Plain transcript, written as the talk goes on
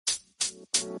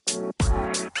I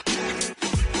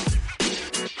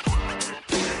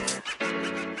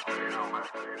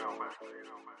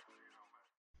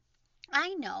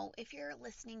know if you're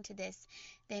listening to this,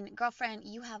 then girlfriend,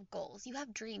 you have goals, you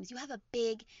have dreams, you have a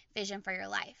big vision for your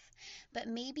life. But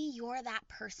maybe you're that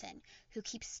person who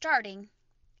keeps starting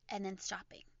and then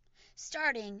stopping,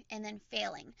 starting and then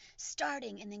failing,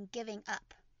 starting and then giving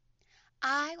up.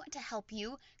 I want to help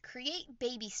you create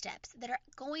baby steps that are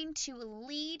going to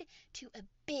lead to a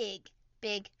big,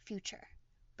 big future.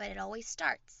 But it always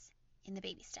starts in the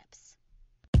baby steps.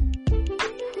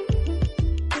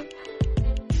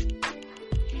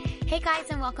 Hey guys,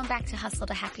 and welcome back to Hustle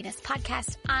to Happiness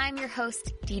podcast. I'm your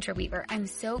host, Deidre Weaver. I'm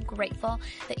so grateful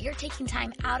that you're taking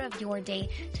time out of your day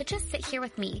to just sit here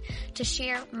with me, to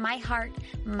share my heart,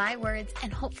 my words,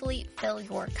 and hopefully fill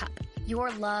your cup.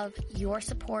 Your love, your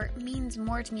support means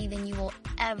more to me than you will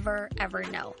ever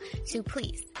know. So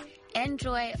please,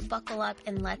 enjoy, buckle up,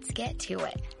 and let's get to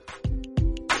it.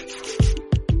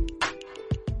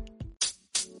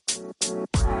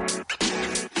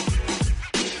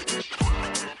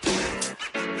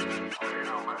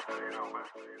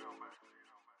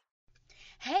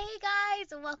 Hey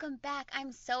guys, welcome back.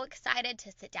 I'm so excited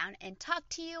to sit down and talk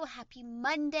to you. Happy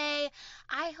Monday.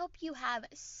 I hope you have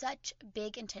such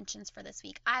big intentions for this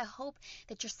week. I hope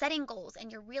that you're setting goals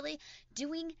and you're really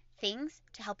doing things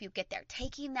to help you get there,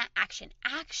 taking that action.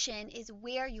 Action is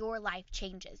where your life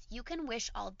changes. You can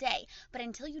wish all day, but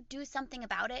until you do something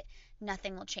about it,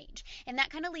 nothing will change. And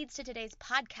that kind of leads to today's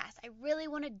podcast. I really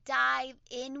want to dive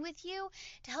in with you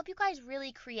to help you guys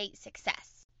really create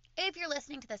success. If you're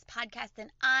listening to this podcast,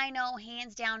 then I know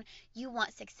hands down you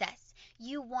want success.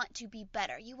 You want to be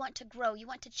better. You want to grow. You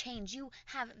want to change. You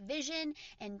have vision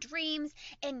and dreams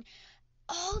and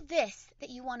all this that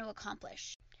you want to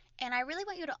accomplish. And I really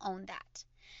want you to own that.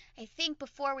 I think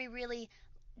before we really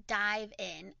dive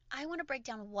in, I want to break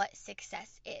down what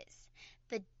success is.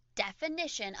 The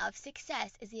definition of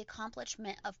success is the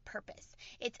accomplishment of purpose.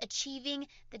 It's achieving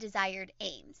the desired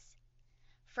aims.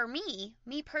 For me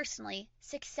personally,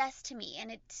 success to me,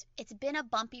 and it's been a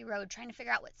bumpy road trying to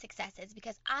figure out what success is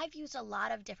because I've used a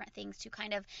lot of different things to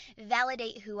kind of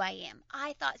validate who I am.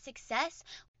 I thought success,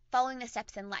 following the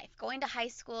steps in life, going to high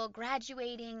school,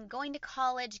 graduating, going to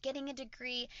college, getting a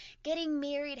degree, getting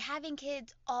married, having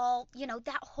kids, all,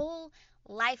 that whole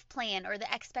life plan or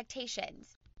the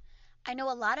expectations. I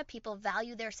know a lot of people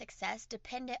value their success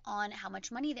dependent on how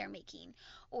much money they're making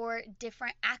or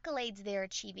different accolades they're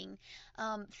achieving,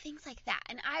 things like that.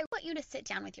 And I want you to sit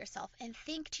down with yourself and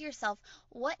think to yourself,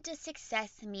 what does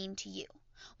success mean to you?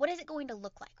 What is it going to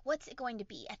look like? What's it going to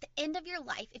be? At the end of your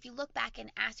life, if you look back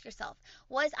and ask yourself,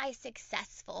 was I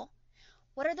successful?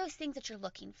 What are those things that you're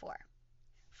looking for?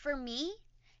 For me,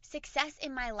 success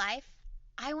in my life,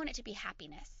 I want it to be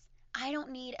happiness. I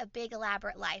don't need a big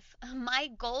elaborate life. My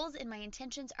goals and my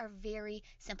intentions are very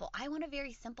simple. I want a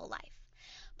very simple life,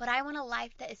 but I want a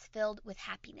life that is filled with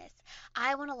happiness.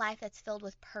 I want a life that's filled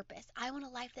with purpose. I want a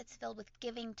life that's filled with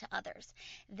giving to others.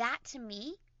 That to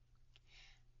me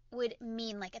would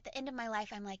mean like at the end of my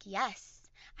life, I'm like, yes,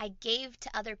 I gave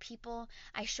to other people.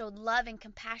 I showed love and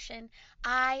compassion.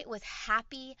 I was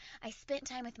happy. I spent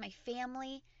time with my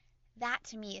family. That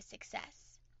to me is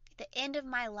success. At the end of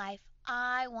my life,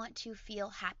 I want to feel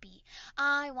happy.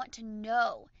 I want to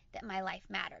know that my life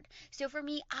mattered. So for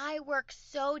me, I work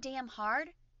so damn hard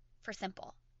for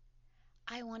simple.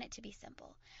 I want it to be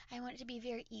simple. I want it to be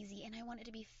very easy, and I want it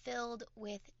to be filled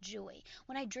with joy.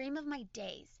 When I dream of my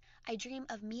days, I dream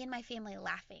of me and my family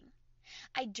laughing.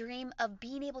 I dream of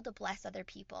being able to bless other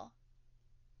people.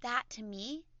 That to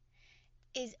me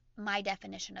is my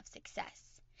definition of success.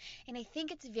 And I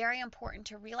think it's very important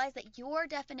to realize that your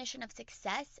definition of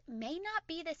success may not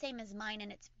be the same as mine,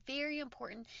 and it's very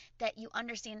important that you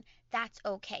understand that's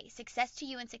okay. Success to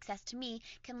you and success to me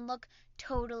can look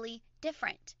totally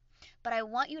different. But I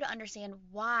want you to understand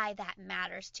why that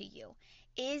matters to you.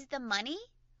 Is the money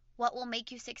what will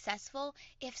make you successful?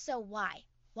 If so, why?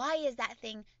 Why is that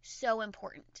thing so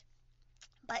important?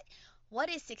 But what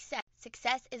is success?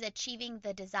 Success is achieving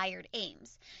the desired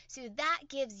aims. So that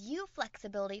gives you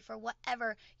flexibility for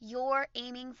whatever you're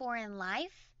aiming for in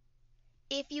life.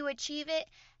 If you achieve it,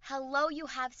 hello, you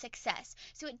have success.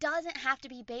 So it doesn't have to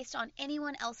be based on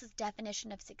anyone else's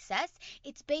definition of success.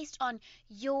 It's based on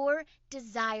your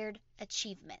desired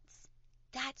achievements.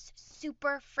 That's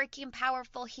super freaking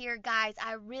powerful here, guys.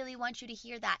 I really want you to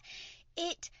hear that.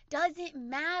 It doesn't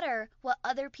matter what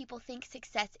other people think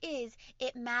success is.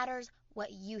 It matters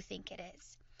what you think it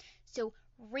is. So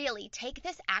really take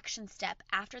this action step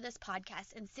after this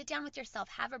podcast and sit down with yourself,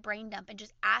 have a brain dump, and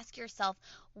just ask yourself,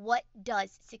 what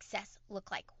does success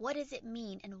look like? What does it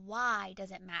mean, and why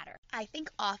does it matter? I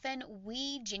think often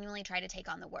we genuinely try to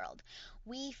take on the world.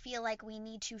 We feel like we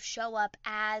need to show up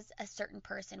as a certain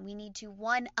person. We need to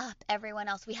one up everyone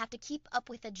else. We have to keep up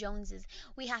with the Joneses.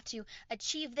 We have to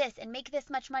achieve this and make this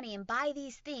much money and buy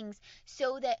these things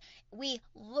so that we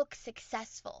look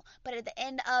successful. But at the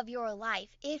end of your life,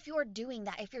 if you're doing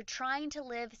that, if you're trying to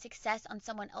live success on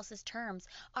someone else's terms,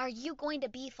 are you going to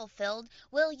be fulfilled?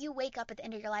 Will you wake up at the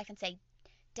end of your life and say,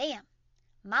 damn,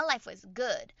 my life was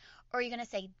good? Or are you going to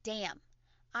say, damn,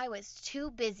 I was too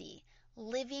busy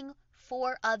living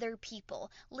for other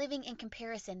people, living in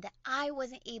comparison, that I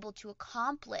wasn't able to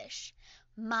accomplish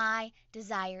my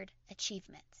desired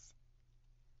achievements?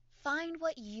 Find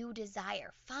what you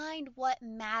desire. Find what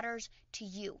matters to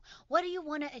you. What do you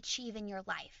want to achieve in your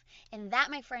life? And that,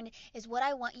 my friend, is what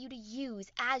I want you to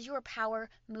use as your power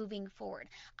moving forward.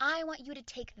 I want you to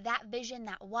take that vision,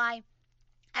 that why,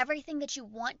 everything that you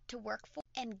want to work for,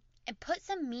 and put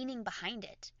some meaning behind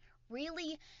it.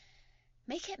 Really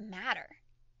make it matter.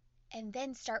 And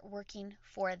then start working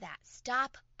for that.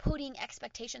 Stop putting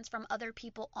expectations from other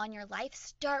people on your life.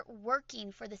 Start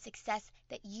working for the success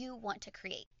that you want to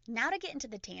create. Now to get into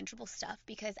the tangible stuff,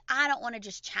 because I don't want to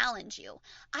just challenge you.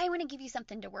 I want to give you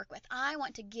something to work with. I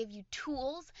want to give you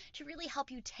tools to really help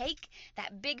you take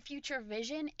that big future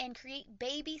vision and create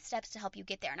baby steps to help you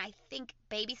get there. And I think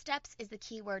baby steps is the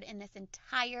key word in this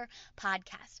entire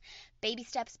podcast. Baby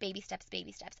steps, baby steps,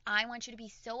 baby steps. I want you to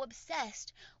be so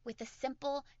obsessed with the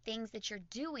simple things that you're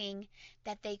doing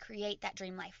that they create that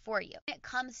dream life for you. When it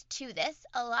comes to this,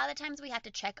 a lot of times we have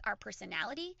to check our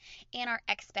personality and our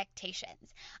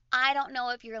expectations. I don't know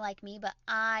if you're like me, but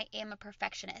I am a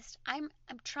perfectionist. I'm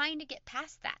trying to get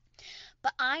past that.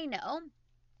 But I know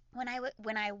when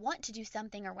I want to do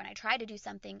something, or when I try to do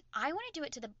something, I want to do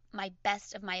it to my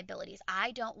best of my abilities.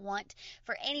 I don't want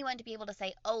for anyone to be able to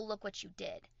say, "Oh, look what you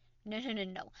did." No, no, no,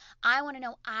 no. I want to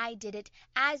know I did it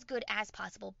as good as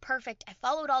possible. Perfect. I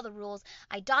followed all the rules.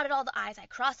 I dotted all the I's. I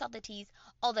crossed all the T's,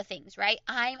 all the things, right?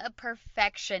 I'm a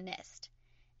perfectionist.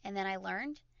 And then I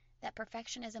learned that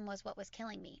perfectionism was what was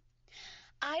killing me.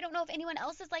 I don't know if anyone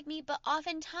else is like me, but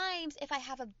oftentimes if I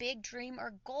have a big dream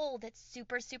or goal that's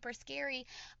super, super scary,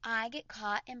 I get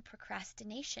caught in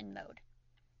procrastination mode.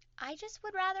 I just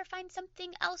would rather find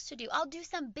something else to do. I'll do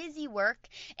some busy work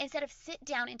instead of sit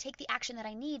down and take the action that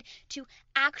I need to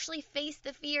actually face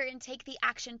the fear and take the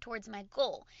action towards my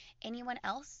goal. Anyone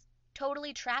else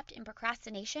totally trapped in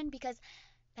procrastination? Because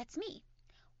that's me.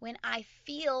 When I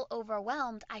feel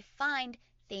overwhelmed, I find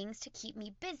things to keep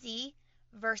me busy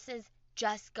versus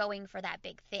just going for that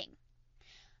big thing.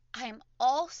 I'm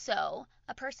also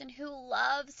a person who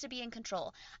loves to be in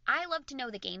control. I love to know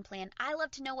the game plan. I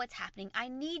love to know what's happening. I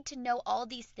need to know all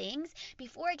these things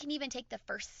before I can even take the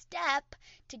first step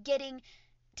to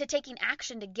taking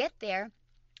action to get there.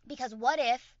 Because what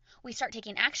if we start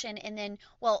taking action and then,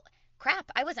 well,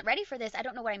 crap, I wasn't ready for this. I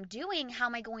don't know what I'm doing. How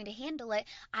am I going to handle it?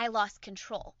 I lost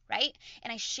control, right?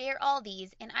 And I share all these,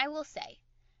 and I will say,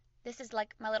 this is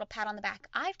like my little pat on the back.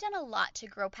 I've done a lot to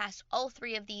grow past all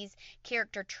three of these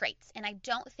character traits, and I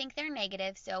don't think they're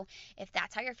negative. So if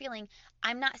that's how you're feeling,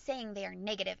 I'm not saying they are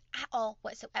negative at all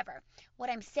whatsoever.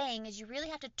 What I'm saying is you really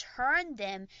have to turn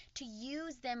them to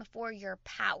use them for your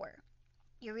power.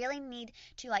 You really need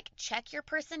to check your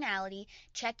personality,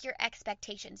 check your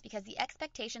expectations, because the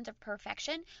expectations of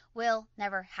perfection will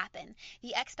never happen.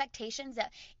 The expectations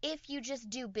that if you just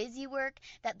do busy work,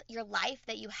 that your life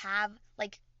that you have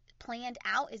planned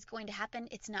out is going to happen,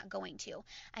 it's not going to.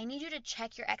 I need you to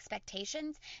check your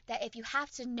expectations, that if you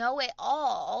have to know it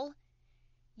all,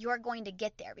 you're going to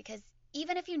get there, because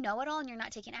even if you know it all and you're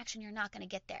not taking action, you're not going to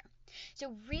get there.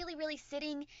 So really, really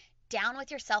sitting down with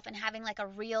yourself and having a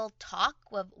real talk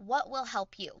of what will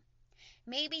help you.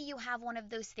 Maybe you have one of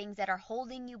those things that are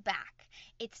holding you back.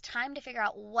 It's time to figure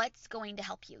out what's going to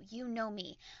help you. You know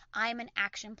me. I'm an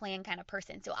action plan kind of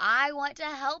person. So I want to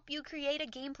help you create a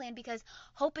game plan, because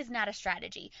hope is not a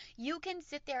strategy. You can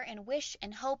sit there and wish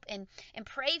and hope and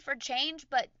pray for change,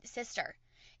 but sister,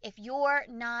 if you're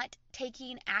not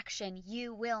taking action,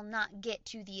 you will not get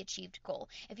to the achieved goal.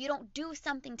 If you don't do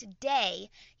something today,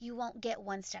 you won't get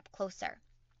one step closer.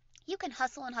 You can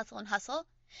hustle and hustle and hustle,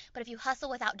 but if you hustle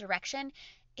without direction,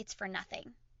 it's for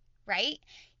nothing, right?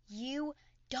 You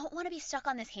don't want to be stuck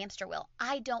on this hamster wheel.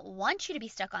 I don't want you to be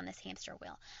stuck on this hamster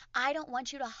wheel. I don't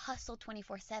want you to hustle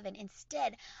 24/7.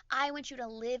 Instead, I want you to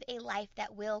live a life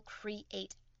that will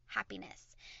create happiness.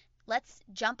 Let's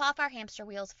jump off our hamster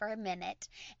wheels for a minute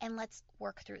and let's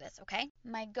work through this, okay?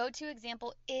 My go-to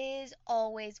example is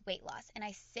always weight loss. And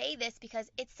I say this because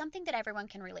it's something that everyone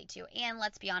can relate to. And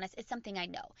let's be honest, it's something I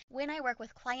know. When I work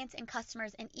with clients and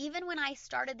customers, and even when I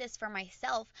started this for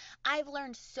myself, I've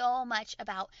learned so much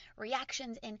about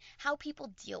reactions and how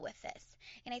people deal with this.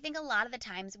 And I think a lot of the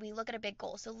times we look at a big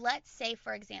goal. So let's say,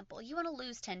 for example, you want to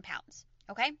lose 10 pounds,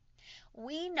 okay?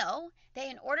 We know that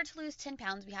in order to lose 10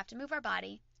 pounds, we have to move our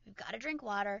body. We've got to drink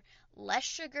water, less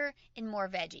sugar, and more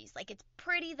veggies. Like it's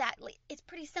pretty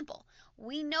simple.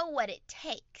 We know what it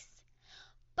takes.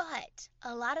 But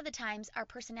a lot of the times our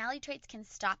personality traits can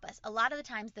stop us. A lot of the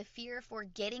times the fear for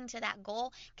getting to that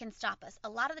goal can stop us. A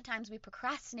lot of the times we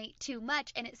procrastinate too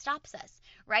much and it stops us,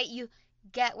 right? You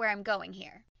get where I'm going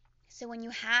here. So when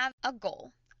you have a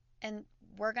goal, and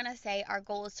we're going to say our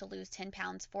goal is to lose 10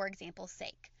 pounds for example's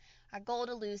sake. Our goal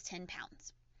to lose 10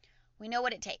 pounds. We know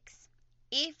what it takes.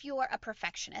 If you're a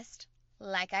perfectionist,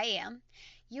 like I am,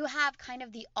 you have kind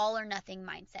of the all or nothing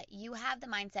mindset. You have the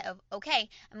mindset of, okay,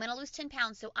 I'm going to lose 10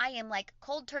 pounds, so I am like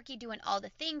cold turkey doing all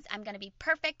the things. I'm going to be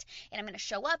perfect, and I'm going to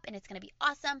show up, and it's going to be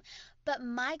awesome. But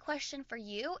my question for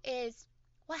you is,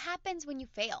 what happens when you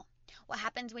fail? What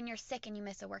happens when you're sick and you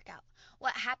miss a workout?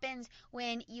 What happens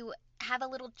when you have a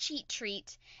little cheat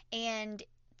treat and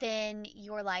then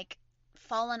you're like,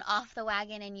 fallen off the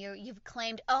wagon and you've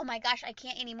claimed, oh my gosh, I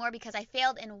can't anymore because I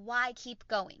failed, and why keep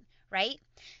going, right?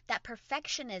 That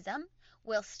perfectionism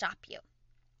will stop you.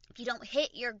 If you don't hit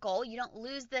your goal, you don't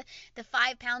lose the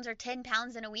 5 pounds or 10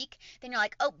 pounds in a week, then you're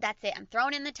like, oh, that's it. I'm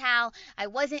throwing in the towel. I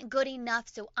wasn't good enough,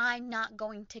 so I'm not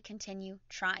going to continue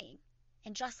trying.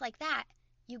 And just like that,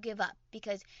 you give up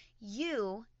because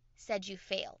you said you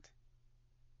failed.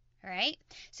 All right?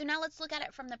 So now let's look at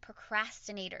it from the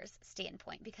procrastinator's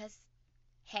standpoint because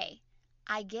hey,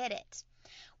 I get it.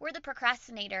 We're the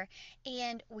procrastinator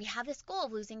and we have this goal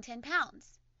of losing 10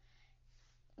 pounds.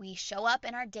 We show up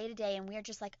in our day-to-day and we're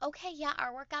just like, okay, yeah,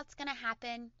 our workout's going to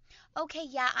happen. Okay,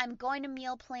 yeah, I'm going to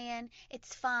meal plan.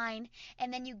 It's fine.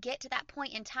 And then you get to that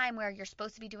point in time where you're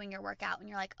supposed to be doing your workout and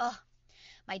you're like, oh,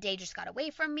 my day just got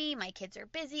away from me. My kids are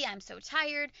busy. I'm so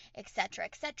tired, etc.,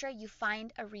 etc. You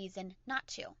find a reason not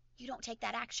to. You don't take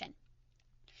that action.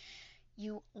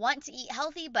 You want to eat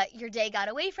healthy, but your day got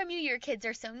away from you. Your kids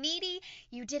are so needy.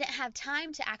 You didn't have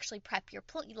time to actually prep your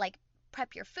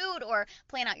food or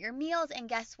plan out your meals. And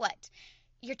guess what?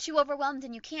 You're too overwhelmed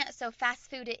and you can't. So fast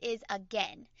food it is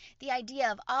again. The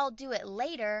idea of I'll do it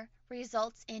later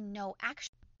results in no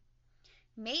action.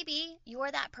 Maybe you're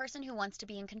that person who wants to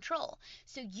be in control.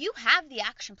 So you have the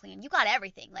action plan. You got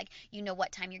everything. Like, you know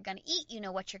what time you're going to eat. You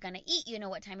know what you're going to eat. You know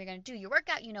what time you're going to do your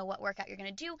workout. You know what workout you're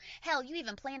going to do. Hell, you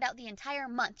even planned out the entire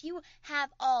month. You have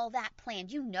all that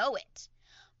planned. You know it.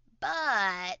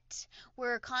 But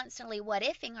we're constantly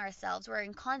what-ifing ourselves. We're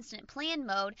in constant plan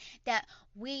mode that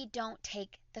we don't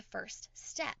take the first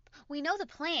step. We know the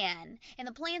plan, and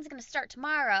the plan's going to start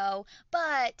tomorrow,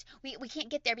 but we can't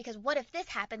get there because what if this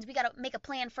happens? We got to make a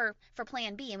plan for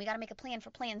plan B, and we got to make a plan for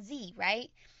plan Z,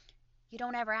 right? You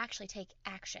don't ever actually take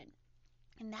action.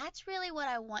 And that's really what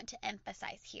I want to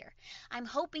emphasize here. I'm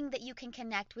hoping that you can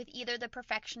connect with either the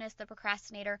perfectionist, the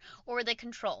procrastinator, or the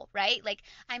control, right? Like,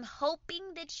 I'm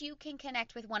hoping that you can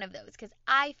connect with one of those because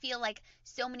I feel like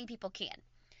so many people can.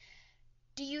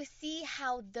 Do you see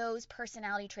how those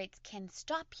personality traits can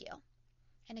stop you?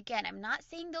 And again, I'm not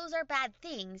saying those are bad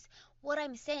things. What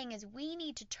I'm saying is we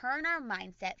need to turn our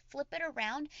mindset, flip it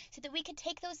around so that we can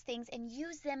take those things and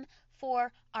use them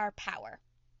for our power.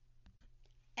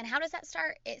 And how does that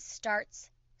start? It starts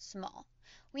small.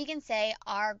 We can say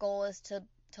our goal is to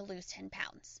lose 10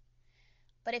 pounds.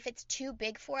 But if it's too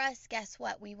big for us, guess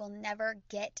what? We will never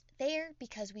get there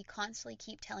because we constantly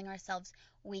keep telling ourselves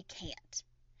we can't.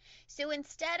 So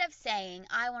instead of saying,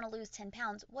 I want to lose 10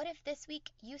 pounds, what if this week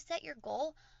you set your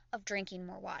goal of drinking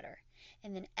more water?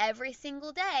 And then every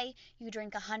single day you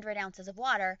drink 100 ounces of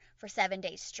water for 7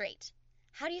 days straight.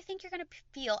 How do you think you're going to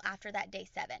feel after that day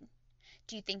 7?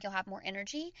 Do you think you'll have more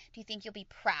energy? Do you think you'll be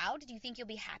proud? Do you think you'll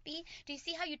be happy? Do you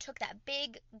see how you took that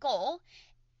big goal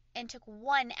and took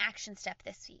one action step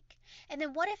this week? And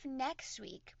then what if next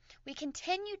week we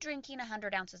continue drinking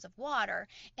 100 ounces of water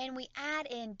and we add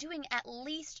in doing at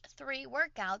least 3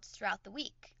 workouts throughout the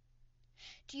week?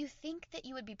 Do you think that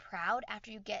you would be proud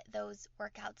after you get those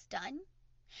workouts done?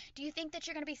 Do you think that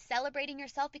you're going to be celebrating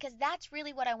yourself? Because that's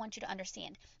really what I want you to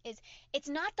understand is it's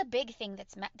not the big thing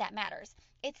that matters.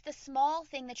 It's the small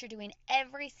thing that you're doing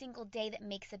every single day that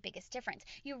makes the biggest difference.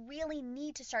 You really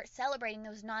need to start celebrating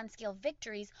those non-scale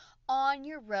victories on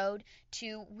your road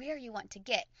to where you want to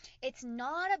get. It's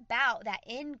not about that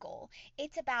end goal.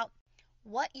 It's about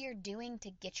what you're doing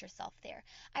to get yourself there.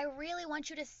 I really want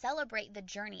you to celebrate the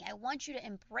journey. I want you to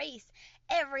embrace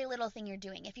every little thing you're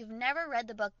doing. If you've never read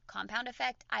the book Compound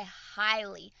Effect, I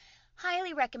highly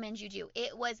recommend you do.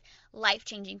 It was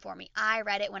life-changing for me. I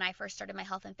read it when I first started my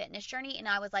health and fitness journey, and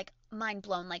I was like mind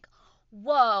blown, like,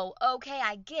 whoa, okay,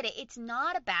 I get it. It's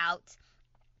not about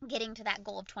getting to that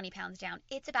goal of 20 pounds down.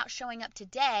 It's about showing up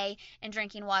today and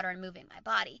drinking water and moving my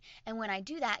body. And when I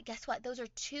do that, guess what? Those are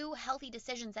two healthy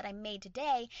decisions that I made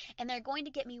today, and they're going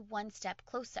to get me one step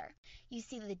closer. You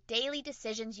see, the daily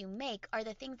decisions you make are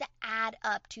the things that add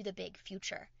up to the big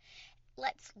future.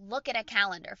 Let's look at a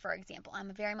calendar, for example.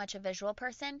 I'm very much a visual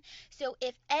person. So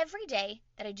if every day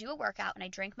that I do a workout and I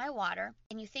drink my water,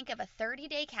 and you think of a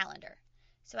 30-day calendar,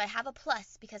 so I have a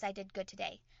plus because I did good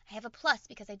today. I have a plus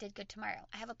because I did good tomorrow.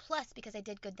 I have a plus because I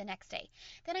did good the next day.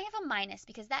 Then I have a minus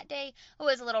because that day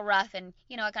was a little rough and,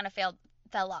 I kind of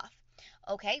fell off.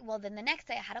 Okay, well then the next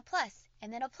day I had a plus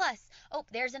and then a plus. Oh,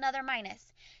 there's another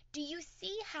minus. Do you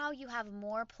see how you have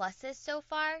more pluses so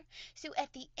far? So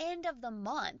at the end of the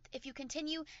month, if you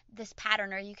continue this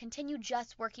pattern or you continue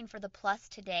just working for the plus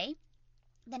today,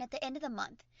 then at the end of the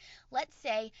month, let's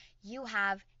say you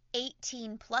have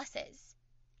 18 pluses.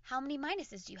 How many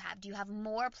minuses do you have? Do you have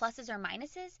more pluses or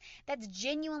minuses? That's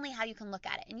genuinely how you can look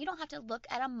at it. And you don't have to look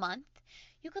at a month.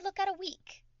 You could look at a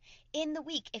week. In the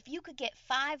week, if you could get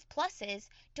 5 pluses,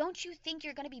 don't you think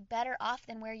you're going to be better off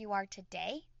than where you are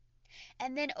today?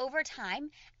 And then over time,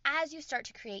 as you start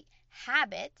to create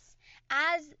habits,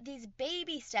 as these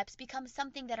baby steps become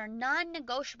something that are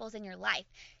non-negotiables in your life,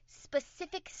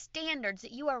 specific standards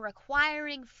that you are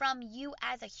requiring from you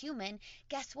as a human,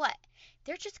 guess what?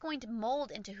 They're just going to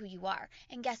mold into who you are.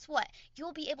 And guess what?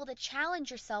 You'll be able to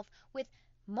challenge yourself with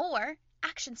more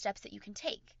action steps that you can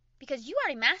take because you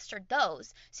already mastered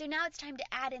those. So now it's time to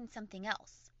add in something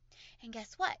else. And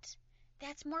guess what?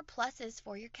 That's more pluses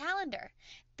for your calendar.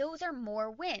 Those are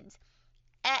more wins.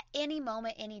 At any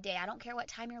moment, any day, I don't care what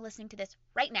time you're listening to this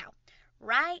right now.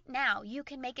 Right now, you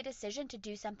can make a decision to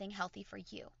do something healthy for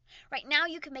you. Right now,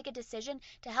 you can make a decision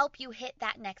to help you hit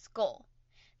that next goal.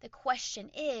 The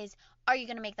question is, are you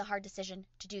going to make the hard decision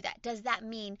to do that? Does that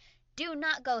mean do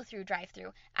not go through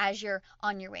drive-through as you're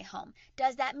on your way home?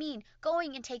 Does that mean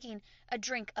going and taking a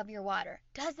drink of your water?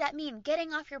 Does that mean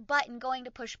getting off your butt and going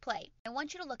to push play? I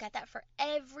want you to look at that for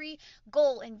every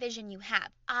goal and vision you have.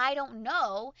 I don't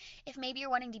know if maybe you're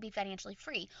wanting to be financially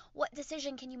free. What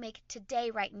decision can you make today,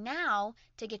 right now,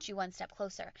 to get you one step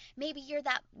closer? Maybe you're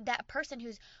that person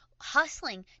who's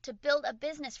hustling to build a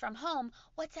business from home.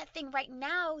 What's that thing right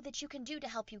now that you can do to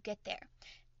help you get there?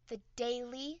 The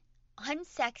daily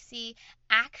unsexy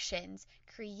actions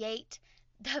create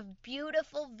the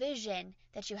beautiful vision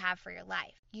that you have for your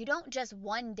life. You don't just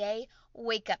one day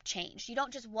wake up changed. You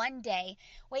don't just one day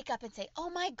wake up and say, oh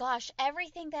my gosh,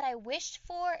 everything that I wished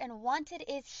for and wanted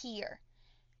is here.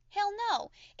 Hell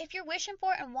no. If you're wishing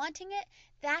for it and wanting it,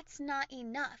 that's not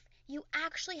enough. You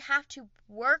actually have to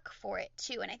work for it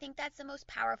too. And I think that's the most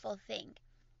powerful thing.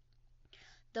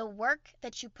 The work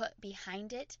that you put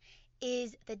behind it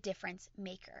is the difference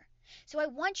maker. So I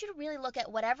want you to really look at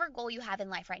whatever goal you have in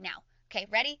life right now. Okay,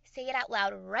 ready? Say it out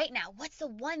loud right now. What's the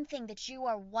one thing that you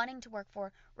are wanting to work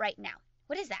for right now?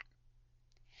 What is that?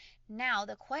 Now,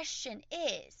 the question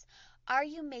is, are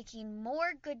you making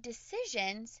more good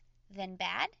decisions than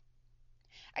bad?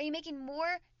 Are you making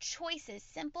more choices,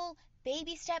 simple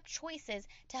baby step choices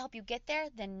to help you get there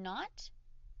than not?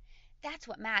 That's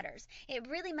what matters. It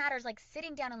really matters, like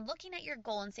sitting down and looking at your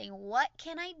goal and saying, what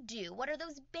can I do? What are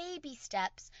those baby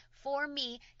steps for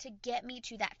me to get me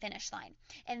to that finish line?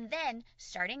 And then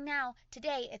starting now,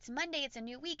 today, it's Monday, it's a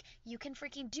new week, you can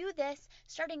freaking do this.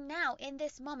 Starting now in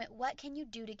this moment, what can you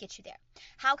do to get you there?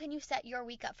 How can you set your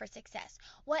week up for success?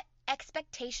 What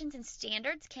expectations and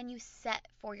standards can you set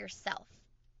for yourself?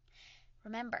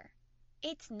 Remember,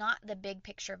 it's not the big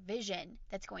picture vision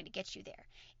that's going to get you there.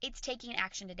 It's taking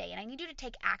action today. And I need you to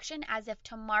take action as if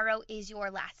tomorrow is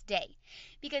your last day.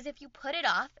 Because if you put it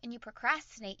off and you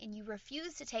procrastinate and you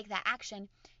refuse to take that action,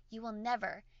 you will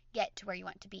never get to where you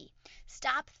want to be.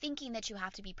 Stop thinking that you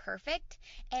have to be perfect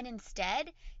and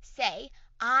instead say,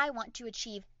 I want to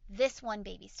achieve this one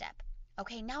baby step.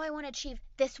 Okay, now I want to achieve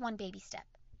this one baby step.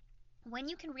 When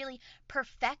you can really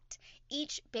perfect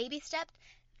each baby step,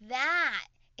 that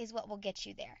is what will get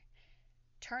you there.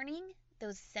 Turning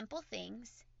those simple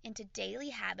things into daily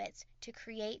habits to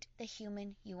create the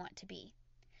human you want to be.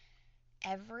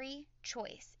 Every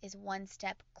choice is one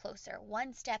step closer,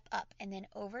 one step up, and then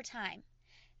over time,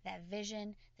 that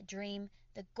vision, the dream,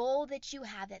 the goal that you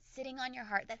have that's sitting on your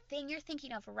heart, that thing you're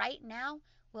thinking of right now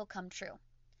will come true.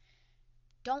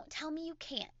 Don't tell me you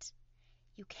can't.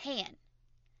 You can.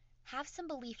 Have some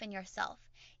belief in yourself.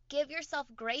 Give yourself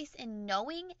grace in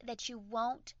knowing that you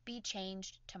won't be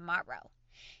changed tomorrow.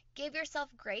 Give yourself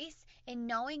grace in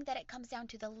knowing that it comes down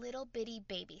to the little bitty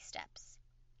baby steps.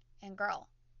 And girl,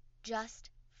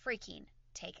 just freaking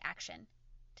take action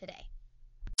today.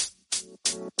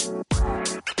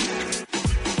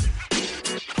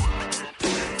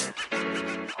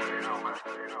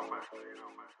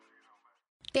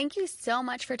 Thank you so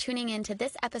much for tuning in to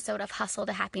this episode of Hustle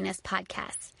to Happiness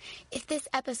podcast. If this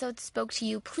episode spoke to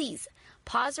you, please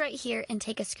pause right here and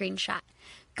take a screenshot.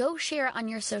 Go share it on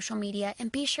your social media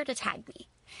and be sure to tag me.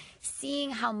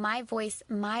 Seeing how my voice,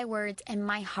 my words, and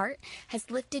my heart has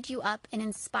lifted you up and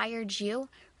inspired you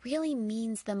really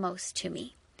means the most to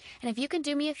me. And if you can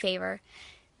do me a favor,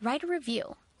 write a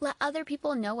review. Let other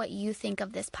people know what you think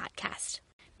of this podcast.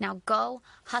 Now go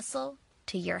hustle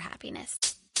to your happiness.